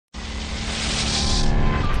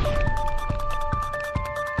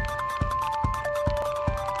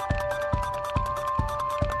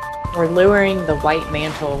We're luring the white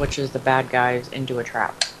mantle, which is the bad guys, into a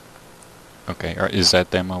trap. Okay, is that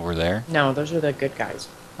them over there? No, those are the good guys.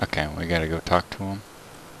 Okay, we gotta go talk to them.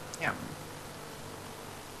 Yeah.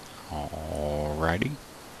 Alrighty.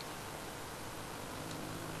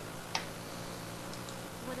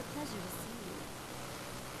 What a pleasure to see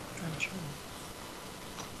you. I'm sure.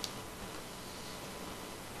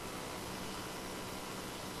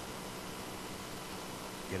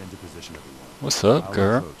 Get into position, everyone. What's up, I'll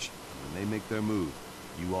girl? approach. When they make their move,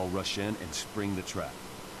 you all rush in and spring the trap.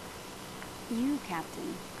 You,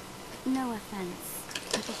 Captain. No offense,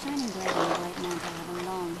 but the shining blade and the white mantle have a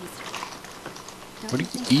long history. Don't What are you you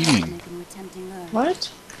think that would eating? make him a tempting lure?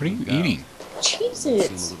 What? What are you No. eating? Seem a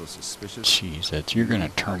Cheez-Its. little suspicious. Cheez-Its. You're gonna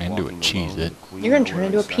turn into a Cheez-It. You're gonna turn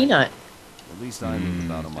into a peanut. At least I move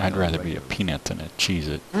about on my I'd own rather be a regularly. peanut than a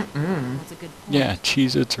Cheez-It. Mm-mm. That's a good point. Yeah,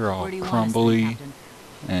 Cheez-Its are all Where do you want us then, crumbly Captain?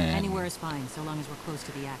 Anywhere and is fine, so long as we're close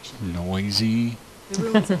to the action. noisy, The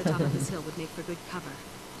ruins at the top of this hill would make for good cover.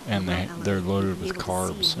 and they're loaded Be with able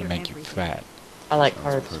to see carbs and and hear make you everything. fat. I like Sounds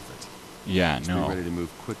carbs. perfect. Yeah, Just be no. ready to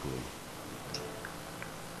move quickly.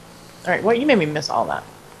 Alright, well, you made me miss all that.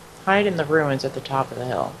 Hide in the ruins at the top of the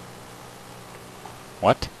hill.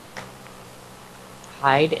 What?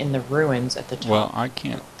 Hide in the ruins at the top. Well, I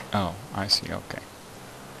can't. Oh, I see. Okay.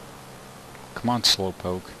 Come on,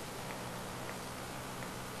 Slowpoke.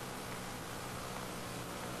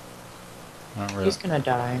 Not really. He's gonna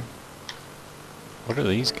die. What are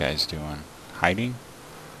these guys doing? Hiding?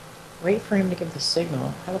 Wait for him to give the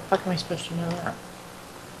signal. How the fuck am I supposed to know that?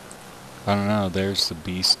 I don't know. There's the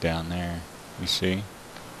beast down there. You see?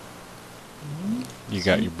 You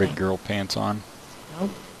got your big girl pants on?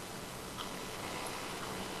 Nope.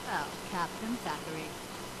 Well, Captain Thackeray,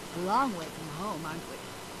 a long way from home, aren't we?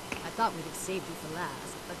 I thought we'd have saved you for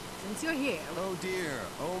last, but since you're here... Oh dear,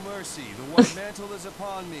 oh mercy, the white mantle is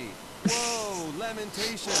upon me. Whoa,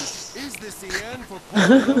 lamentation. Is this the end for Paul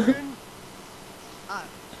Logan?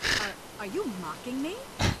 Are you mocking me?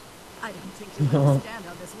 I don't think you understand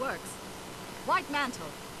how this works. White Mantle,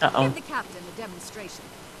 Uh-oh. give the captain a demonstration.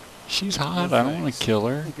 She's hot. I don't want thanks. to kill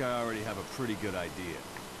I her. think I already have a pretty good idea.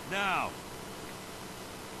 Now!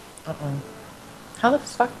 Uh-oh. How the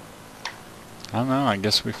fuck? I don't know. I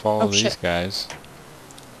guess we follow Oh, these shit. guys.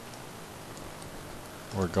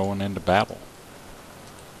 We're going into battle.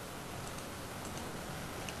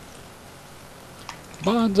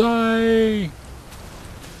 Bonsai!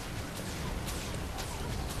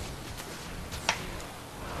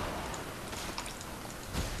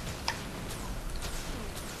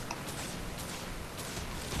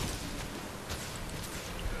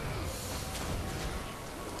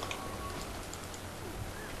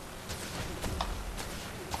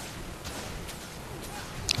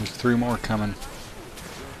 There's 3 more coming. Your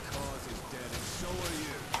cause is dead, and so are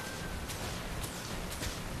you.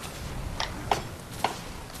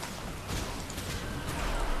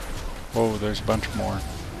 Whoa, there's a bunch more.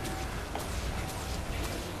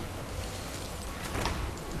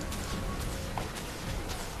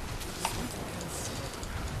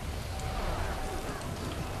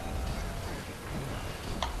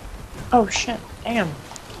 Oh shit. Damn.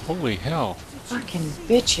 Holy hell. Fucking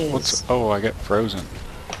bitches. What's... Oh, I got frozen.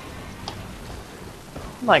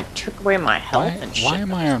 Like, took away my health and shit. Why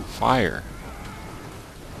am I on fire?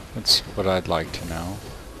 That's what I'd like to know.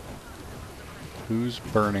 Who's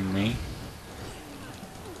burning me?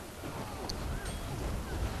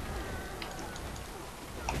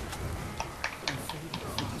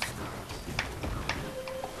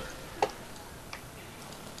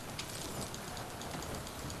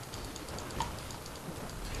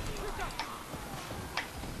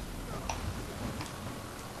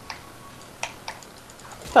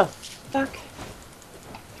 What the fuck?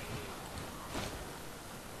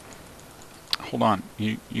 Hold on.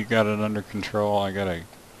 You got it under control. I gotta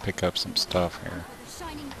pick up some stuff here. The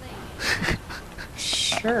shining blade.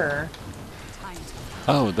 Sure. Time to...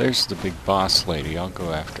 Oh, there's the big boss lady. I'll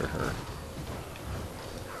go after her.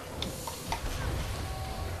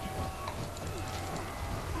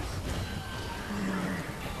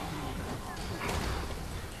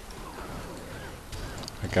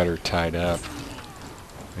 I got her tied up.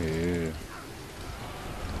 Ew.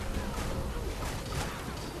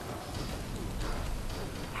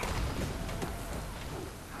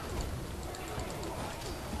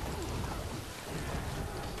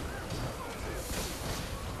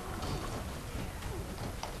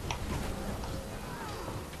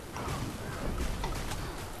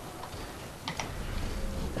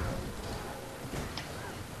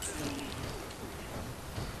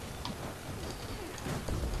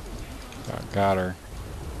 Got her.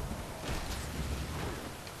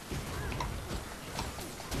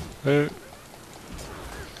 Uh,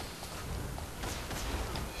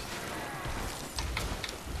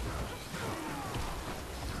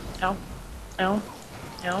 Ow. Ow.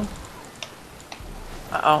 Ow.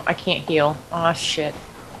 Uh-oh, I can't heal. Aw, shit.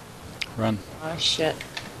 run. Aw, shit.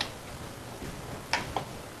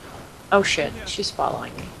 Oh, shit. She's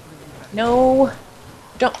following me. No.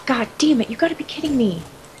 Don't. God damn it. You gotta be kidding me.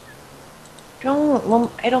 Don't.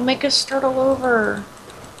 Well, it'll make us start all over.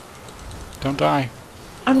 Don't die.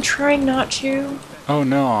 I'm trying not to. Oh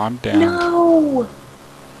no, I'm down. No.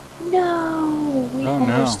 No. We Oh,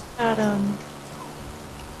 no. almost had him.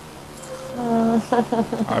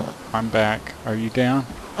 I'm back. Are you down?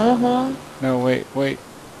 Uh-huh. No, wait, wait.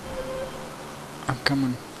 I'm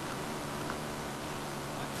coming.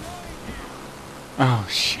 Oh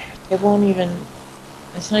shit. It won't even.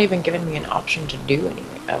 It's not even giving me an option to do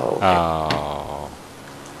anything. Oh. Okay. Oh.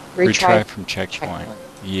 Retry from checkpoint.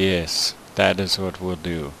 Yes, that is what we'll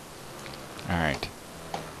do. Alright.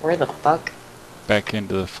 Where the fuck? Back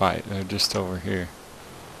into the fight. They're just over here.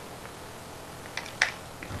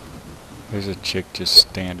 There's a chick just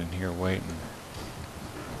standing here waiting.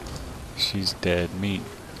 She's dead meat.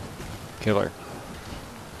 Kill her.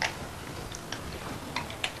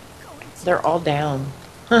 They're all down.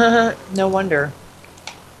 No wonder.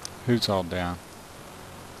 Who's all down?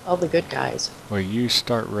 All the good guys. Well, you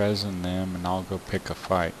start rezzing them and I'll go pick a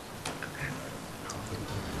fight.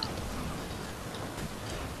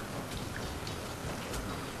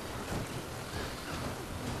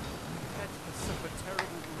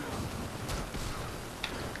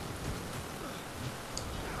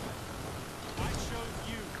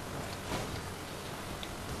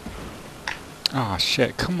 Oh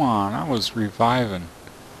shit, come on, I was reviving.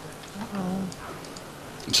 Uh-oh.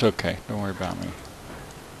 It's okay, don't worry about me.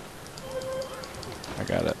 I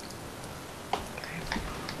got it.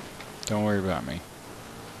 Don't worry about me.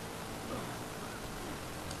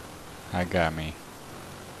 I got me.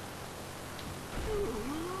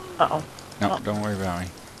 Uh-oh. No, Oh. don't worry about me.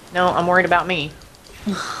 No, I'm worried about me.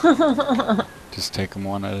 Just take them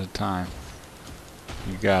one at a time.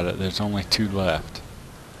 You got it, there's only 2 left.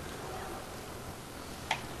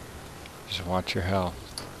 Just watch your health.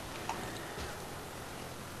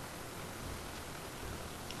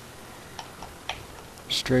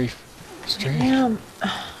 Strafe. Strafe. Damn.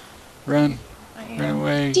 Run. I Run am.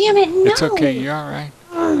 away. Damn it, no! It's okay, you're alright.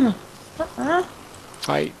 Uh-uh.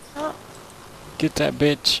 Fight. Oh. Get that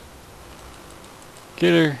bitch.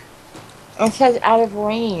 Get her. It says out of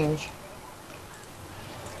range.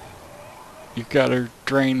 You gotta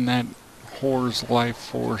drain that whore's life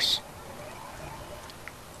force.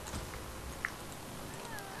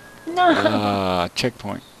 No.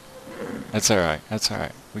 Checkpoint. That's alright, that's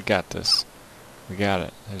alright. We got this. We got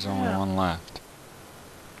it. There's only Yeah. one left.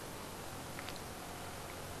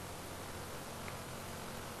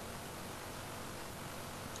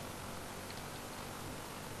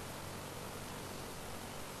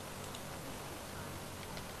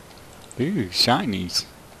 Ooh, shinies.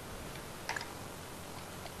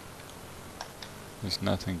 There's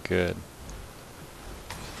nothing good.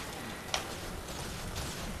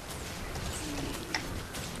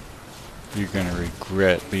 You're gonna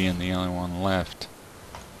regret being the only one left.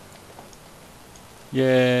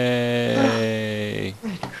 Yay!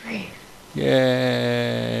 Good grief.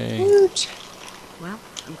 Yay! Woot. Well,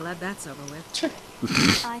 I'm glad that's over with.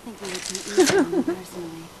 I think we were too easy on them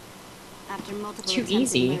personally. After multiple Too attempted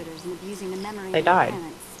easy? murders and abusing the memory They of their died.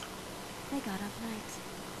 parents, they got off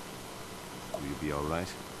light. Will you be alright?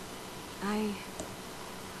 I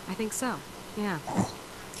think so. Yeah.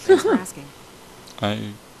 Thanks for asking.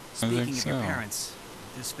 I Speaking think of your so. parents,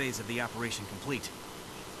 this phase of the operation complete.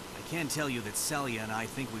 I can tell you that Celia and I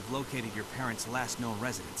think we've located your parents' last known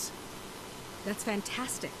residence. That's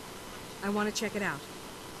fantastic. I want to check it out.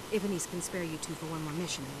 If Anise can spare you 2 for one more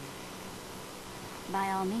mission.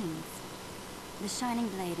 By all means. The Shining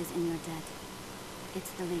Blade is in your debt. It's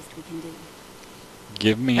the least we can do.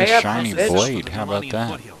 Give me Hey a up, shiny bitch. blade. How about Delanian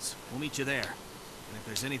that? Foothills. We'll meet you there. And if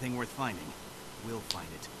there's anything worth finding, we'll find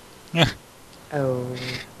it. Oh.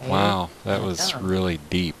 Wow, that was Dumb. really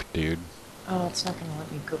deep, dude. Oh, it's not gonna let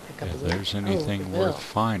me go pick up If a loot. there's Oh, anything it worth will.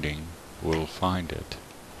 finding, we'll find it.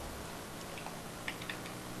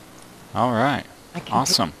 Alright, I can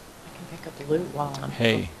awesome. I can pick up the loot while I'm.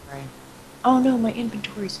 Hey. Right. Oh no, my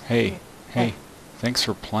inventory's. Hey, hey, thanks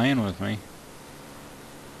for playing with me.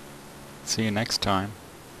 See you next time.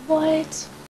 What?